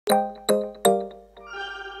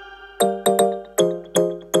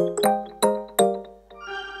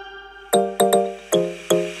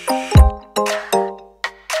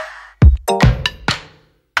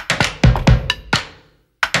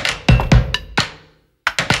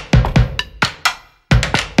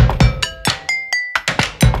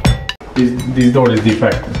this door is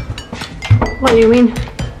defective. What do you mean?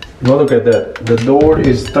 Well, look at that. The door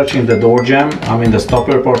is touching the door jamb. I mean the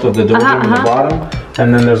stopper part of the door jamb in the bottom.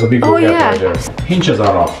 And then there's a big gap right there. Hinges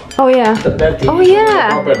are off. Oh yeah. That oh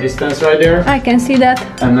yeah. Proper distance right there. I can see that.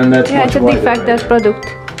 And then that's yeah, it's a defective product.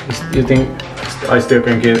 You think I still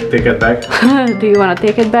can take it back? Do you want to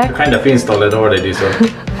take it back? I kind of installed it already, so.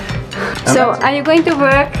 So, are you going to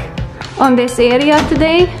work on this area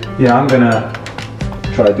today? Yeah, I'm gonna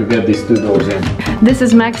try to get these two doors in. This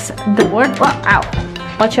is Max's door. Oh, ow.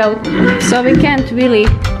 Watch out. So we can't really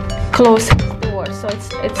close his door, so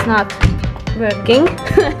it's not working.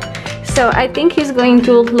 So I think he's going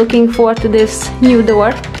to looking forward to this new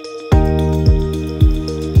door.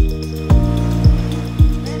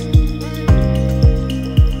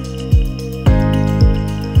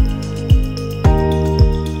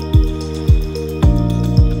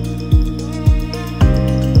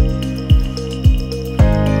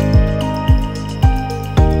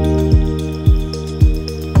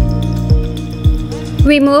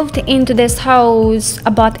 We moved into this house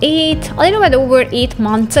about a little bit over 8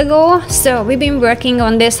 months ago. So we've been working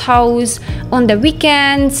on this house on the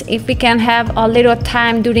weekends. If we can have a little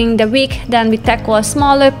time during the week, then we tackle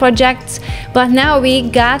smaller projects. But now we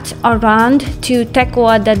got around to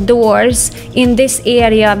tackle the doors in this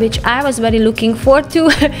area, which I was very looking forward to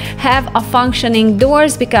have a functioning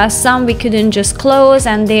doors, because some we couldn't just close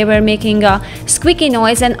and they were making a squeaky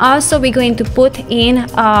noise. And also we're going to put in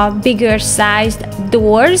a bigger sized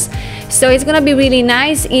doors, so it's gonna be really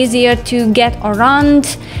nice, easier to get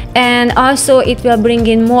around, and also it will bring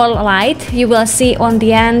in more light. You will see on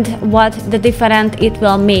the end what the difference it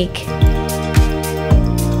will make.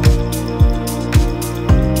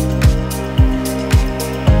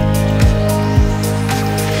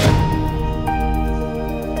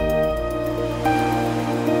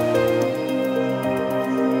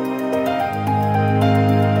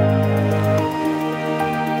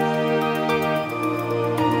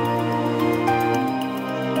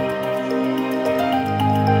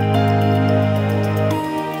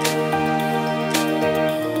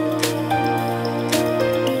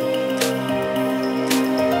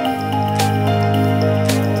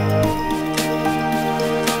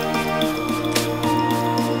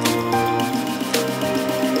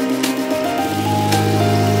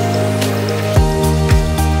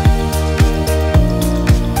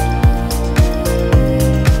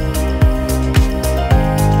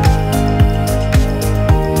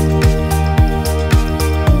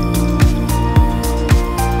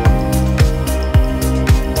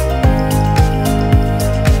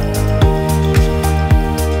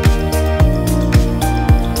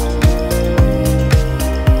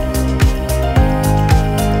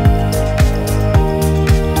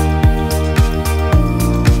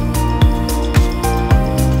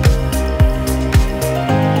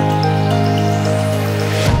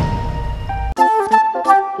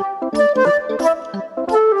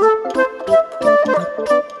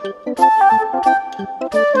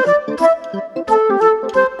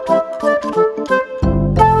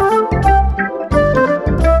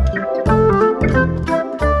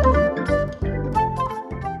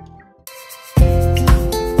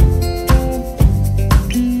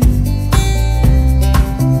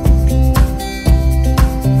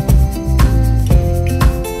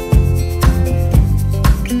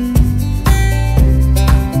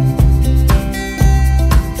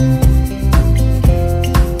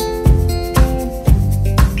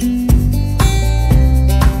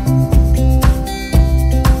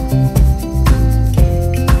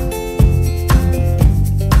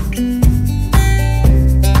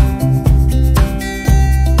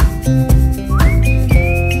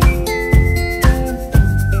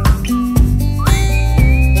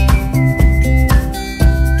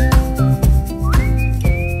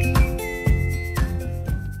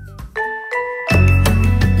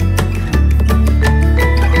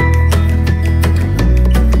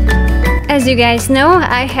 As you guys know,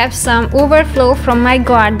 I have some overflow from my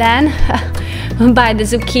garden by the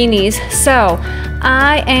zucchinis, so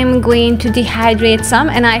I am going to dehydrate some,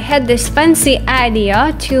 and I had this fancy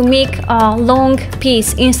idea to make a long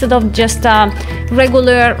piece instead of just a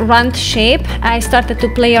regular round shape. I started to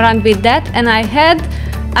play around with that, and I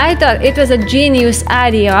thought it was a genius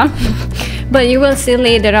idea but you will see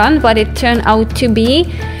later on what it turned out to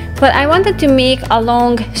be. But I wanted to make a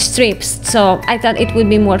long strips, so I thought it would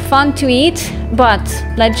be more fun to eat, but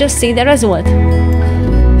let's just see the result.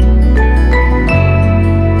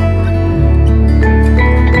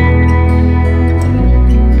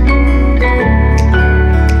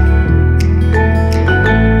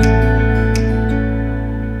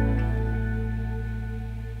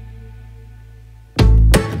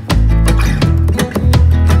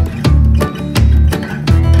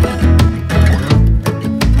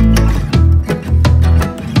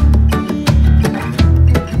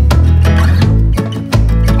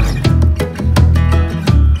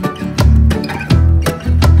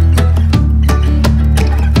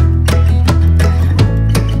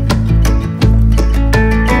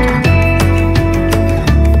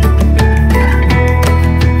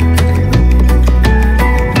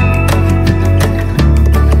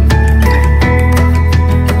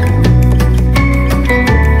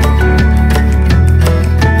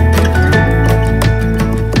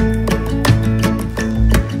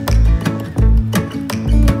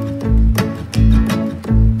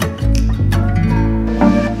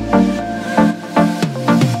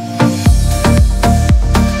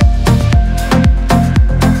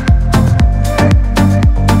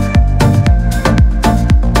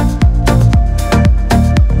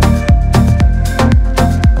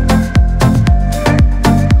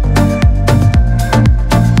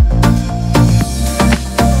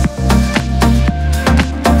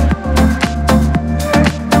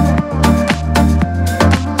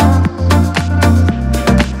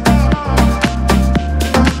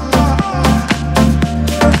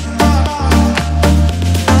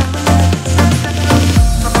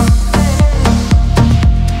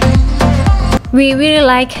 We really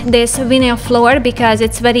like this vinyl floor because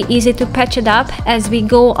it's very easy to patch it up as we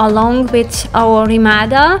go along with our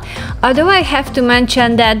remodel. Although I have to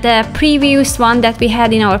mention that the previous one that we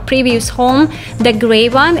had in our previous home, the gray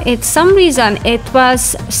one, it's some reason it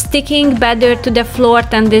was sticking better to the floor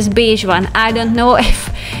than this beige one. I don't know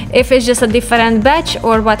if it's just a different batch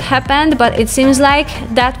or what happened, but it seems like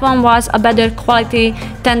that one was a better quality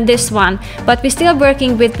than this one. But we're still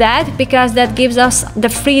working with that because that gives us the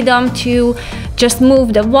freedom to just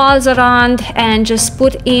move the walls around and just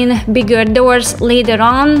put in bigger doors later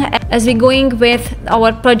on as we're going with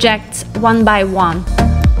our projects one by one.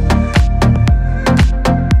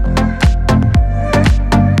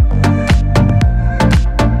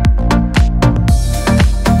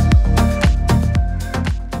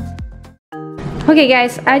 Okay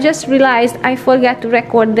guys, I just realized I forgot to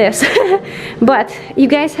record this but you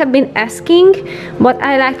guys have been asking what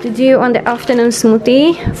I like to do on the afternoon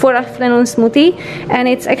smoothie, and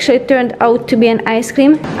it's actually turned out to be an ice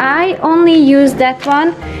cream. I only use that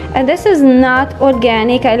one, and this is not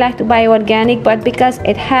organic. I like to buy organic, but because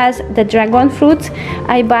it has the dragon fruit,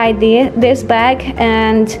 I buy this bag,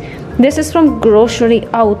 and this is from grocery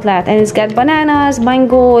outlet, and it's got bananas,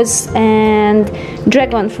 mangoes, and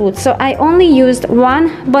dragon fruit. So I only used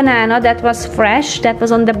one banana that was fresh, that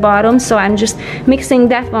was on the bottom, so I'm just mixing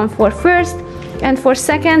that one for first, and for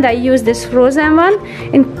second I use this frozen one,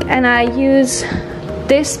 and I use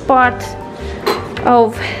this part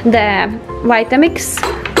of the Vitamix,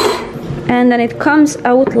 and then it comes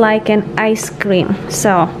out like an ice cream.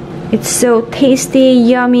 So it's so tasty,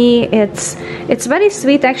 yummy. It's very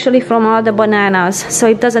sweet actually from all the bananas, so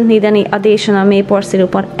it doesn't need any additional maple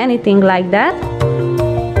syrup or anything like that.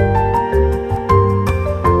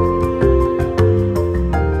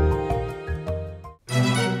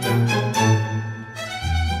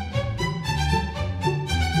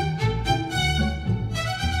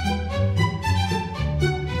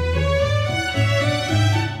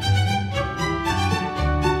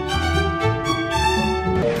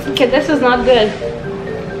 Okay, this is not good.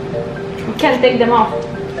 I can't take them off.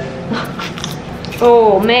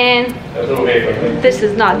 Oh man, this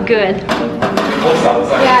is not good.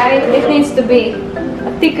 Yeah, it needs to be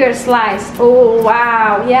a thicker slice. Oh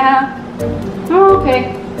wow, yeah. Oh,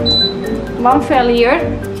 okay, one failure.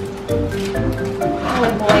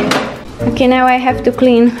 Oh boy. Okay, now I have to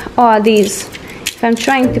clean all these. If I'm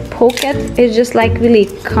trying to poke it, it's just like really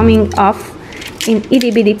coming off in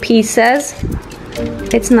itty bitty pieces.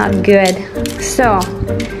 It's not good. So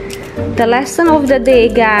the lesson of the day,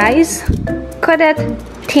 guys, cut it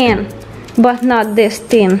thin, but not this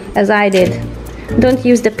thin as I did. Don't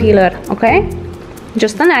use the peeler, okay?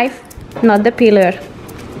 Just a knife, not the peeler.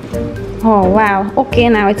 Oh wow. Okay,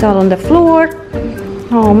 now it's all on the floor.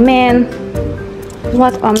 Oh man,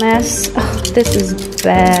 what a mess. Oh, this is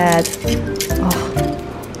bad.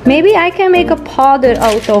 Oh. Maybe I can make a powder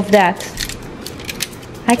out of that.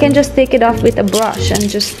 I can just take it off with a brush and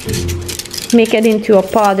just make it into a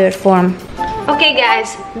powder form. Okay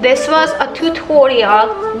guys, this was a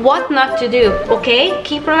tutorial what not to do, okay?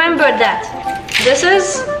 Keep remember that. This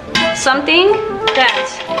is something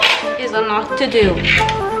that is a not to do.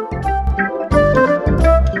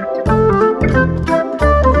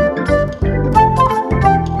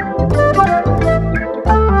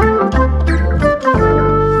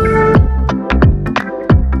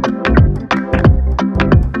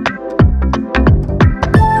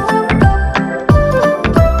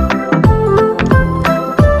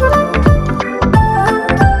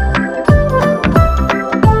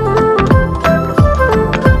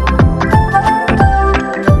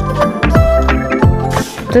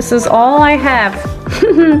 This is all I have.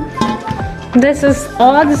 This is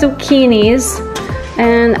all the zucchinis,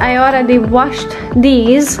 and I already washed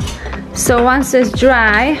these, so once it's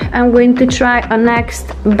dry I'm going to try a next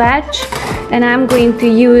batch, and I'm going to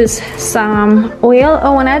use some oil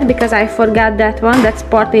on it because I forgot that one. That's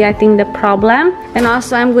partly I think the problem, and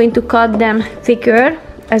also I'm going to cut them thicker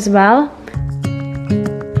as well.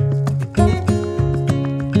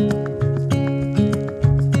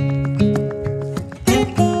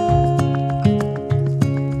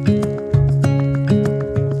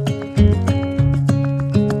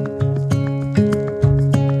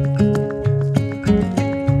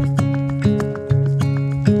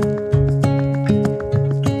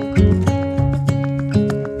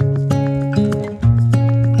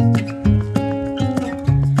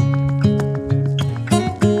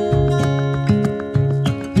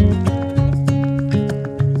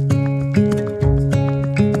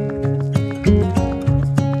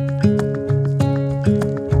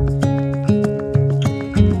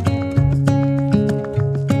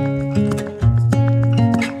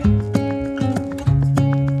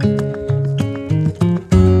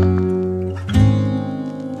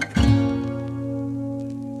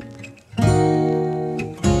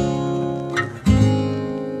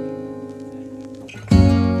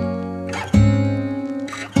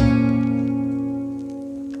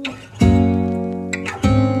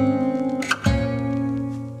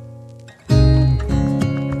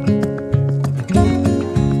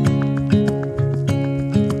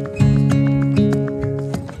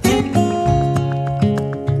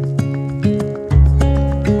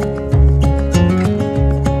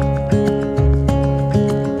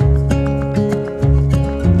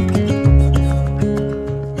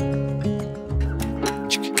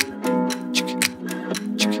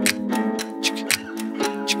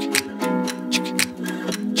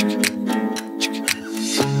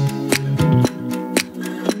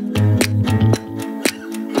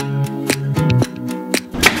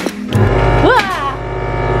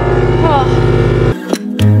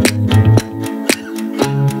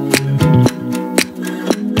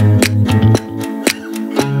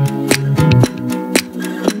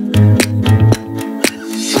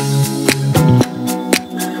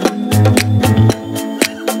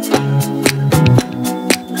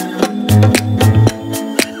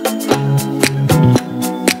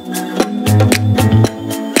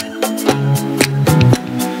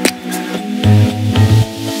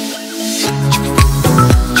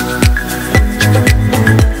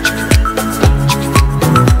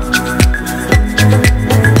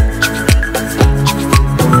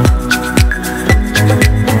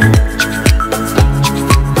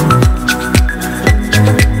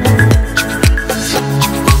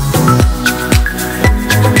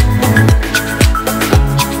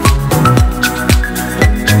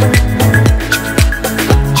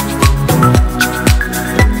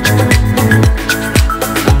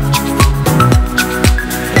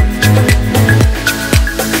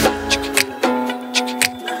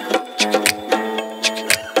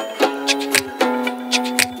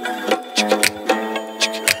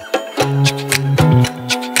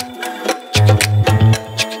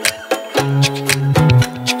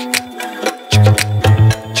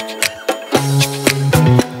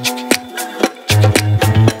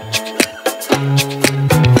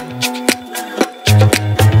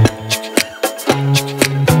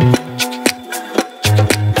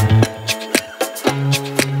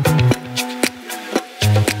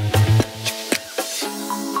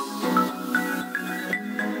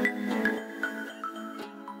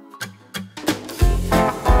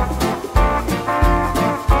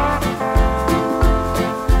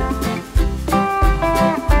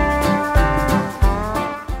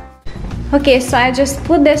 Okay, so I just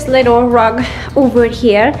put this little rug over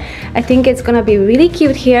here. I think it's gonna be really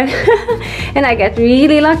cute here. And I got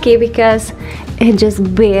really lucky because it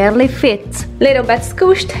just barely fits. Little bit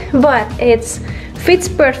squished, but it fits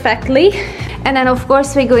perfectly. And then of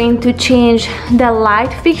course we're going to change the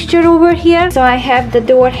light fixture over here. So I have the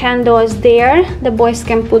door handles there. The boys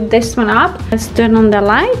can put this one up. Let's turn on the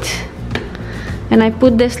light. And I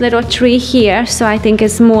put this little tree here, so I think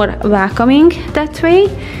it's more welcoming that way.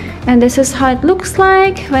 And this is how it looks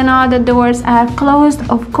like when all the doors are closed.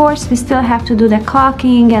 Of course, we still have to do the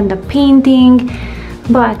caulking and the painting,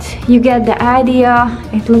 but you get the idea.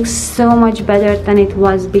 It looks so much better than it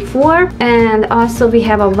was before. And also we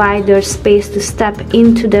have a wider space to step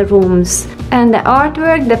into the rooms. And the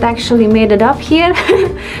artwork that actually made it up here,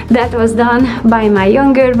 that was done by my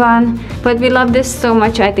younger one. But we love this so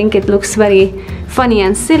much. I think it looks very funny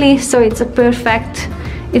and silly, so it's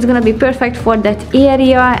gonna be perfect for that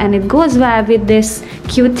area, and it goes well with this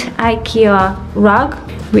cute IKEA rug.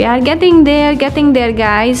 We are getting there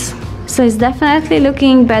guys, so it's definitely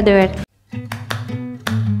looking better.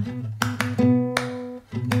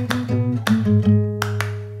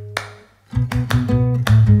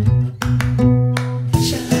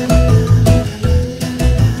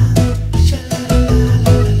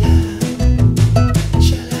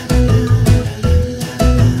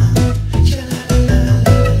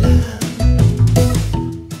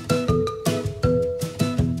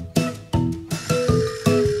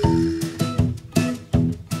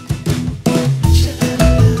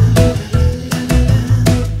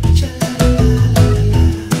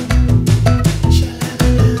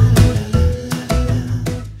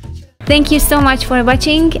 Thank you so much for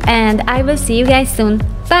watching, and I will see you guys soon.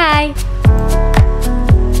 Bye!